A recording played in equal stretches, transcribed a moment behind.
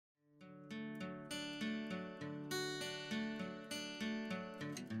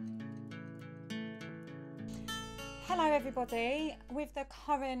Hello everybody. With the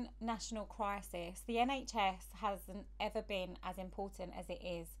current national crisis, the NHS hasn't ever been as important as it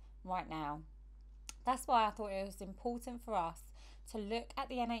is right now. That's why I thought it was important for us to look at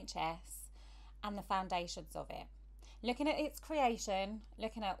the NHS and the foundations of it. Looking at its creation,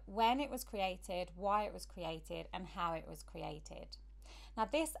 looking at when it was created, why it was created, and how it was created. Now,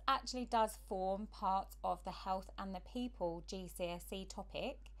 this actually does form part of the Health and the People GCSE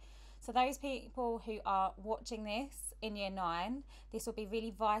topic. So those people who are watching this in Year 9, this will be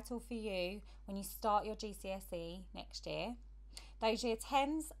really vital for you when you start your GCSE next year. Those Year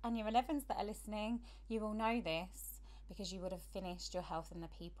 10s and Year 11s that are listening, you will know this because you would have finished your Health and the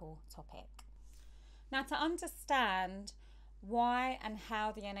People topic. Now, to understand why and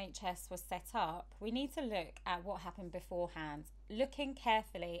how the NHS was set up, we need to look at what happened beforehand, looking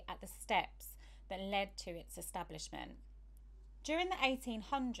carefully at the steps that led to its establishment. During the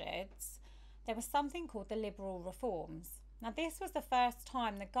 1800s, there was something called the Liberal Reforms. Now, this was the first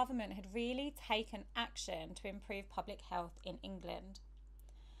time the government had really taken action to improve public health in England.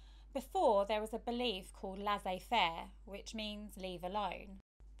 Before, there was a belief called laissez-faire, which means leave alone.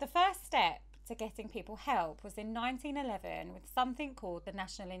 The first step to getting people help was in 1911 with something called the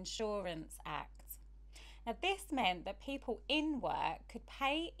National Insurance Act. Now, this meant that people in work could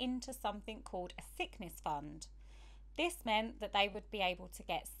pay into something called a sickness fund. This meant that they would be able to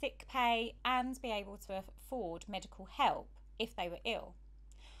get sick pay and be able to afford medical help if they were ill.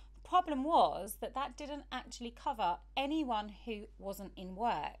 The problem was that that didn't actually cover anyone who wasn't in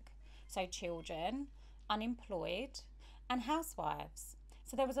work, so children, unemployed, and housewives.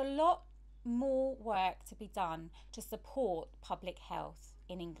 So there was a lot more work to be done to support public health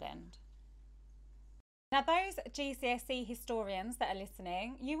in England. Now, those GCSE historians that are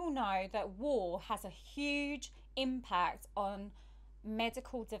listening, you will know that war has a huge impact on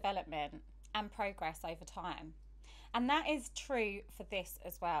medical development and progress over time. And that is true for this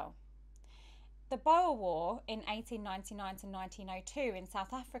as well. The Boer War in 1899 to 1902 in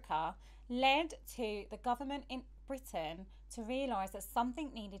South Africa led to the government in Britain to realise that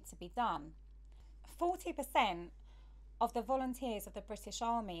something needed to be done. 40% of the volunteers of the British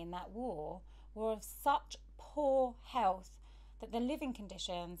Army in that war were of such poor health that the living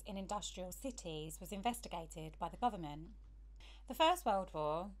conditions in industrial cities was investigated by the government. The First World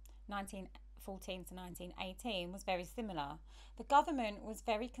War, 1914 to 1918, was very similar. The government was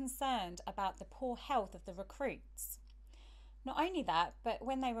very concerned about the poor health of the recruits. Not only that, but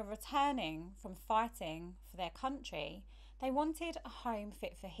when they were returning from fighting for their country, they wanted a home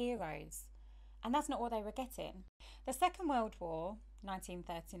fit for heroes. And that's not what they were getting. The Second World War,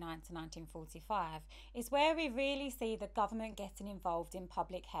 1939 to 1945, is where we really see the government getting involved in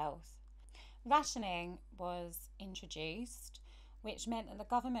public health. Rationing was introduced, which meant that the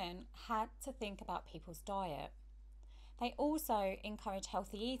government had to think about people's diet. They also encouraged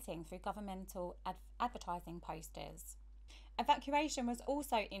healthy eating through governmental advertising posters. Evacuation was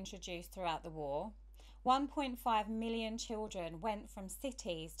also introduced throughout the war. 1.5 million children went from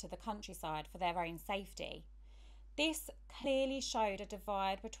cities to the countryside for their own safety. This clearly showed a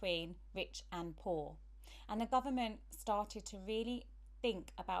divide between rich and poor, and the government started to really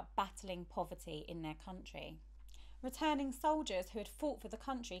think about battling poverty in their country. Returning soldiers who had fought for the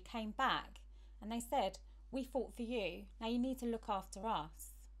country came back and they said, "We fought for you, now you need to look after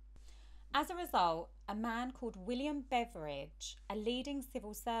us." As a result, a man called William Beveridge, a leading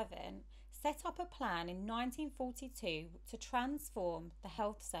civil servant, set up a plan in 1942 to transform the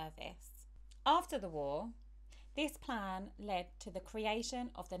health service. After the war, this plan led to the creation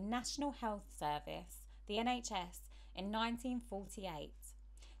of the National Health Service, the NHS, in 1948.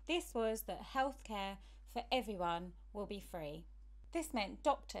 This was that healthcare for everyone will be free. This meant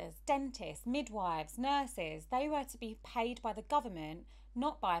doctors, dentists, midwives, nurses, they were to be paid by the government,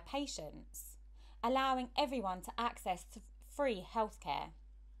 not by patients, allowing everyone to access free healthcare.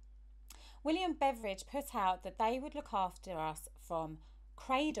 William Beveridge put out that they would look after us from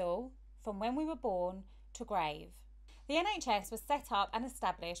cradle, from when we were born, to grave. The NHS was set up and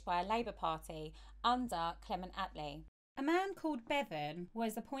established by a Labour Party under Clement Attlee. A man called Bevan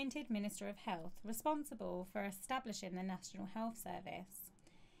was appointed Minister of Health, responsible for establishing the National Health Service.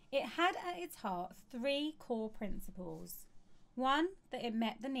 It had at its heart 3 core principles. 1, that it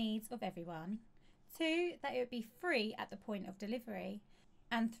met the needs of everyone. 2, that it would be free at the point of delivery.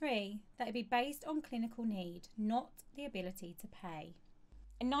 And 3, that it be based on clinical need, not the ability to pay.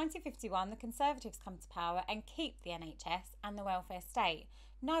 In 1951, the Conservatives come to power and keep the NHS and the welfare state,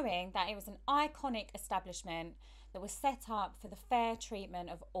 knowing that it was an iconic establishment that was set up for the fair treatment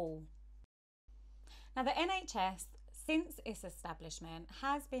of all. Now, the NHS, since its establishment,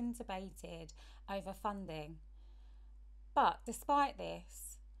 has been debated over funding. But despite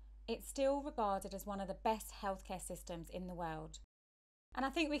this, it's still regarded as one of the best healthcare systems in the world. And I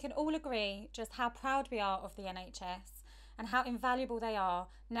think we can all agree just how proud we are of the NHS and how invaluable they are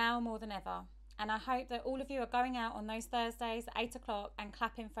now more than ever. And I hope that all of you are going out on those Thursdays at 8 o'clock and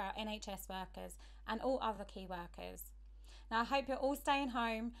clapping for our NHS workers and all other key workers. Now, I hope you're all staying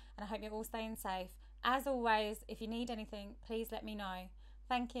home and I hope you're all staying safe. As always, if you need anything, please let me know.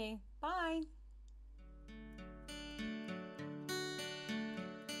 Thank you. Bye.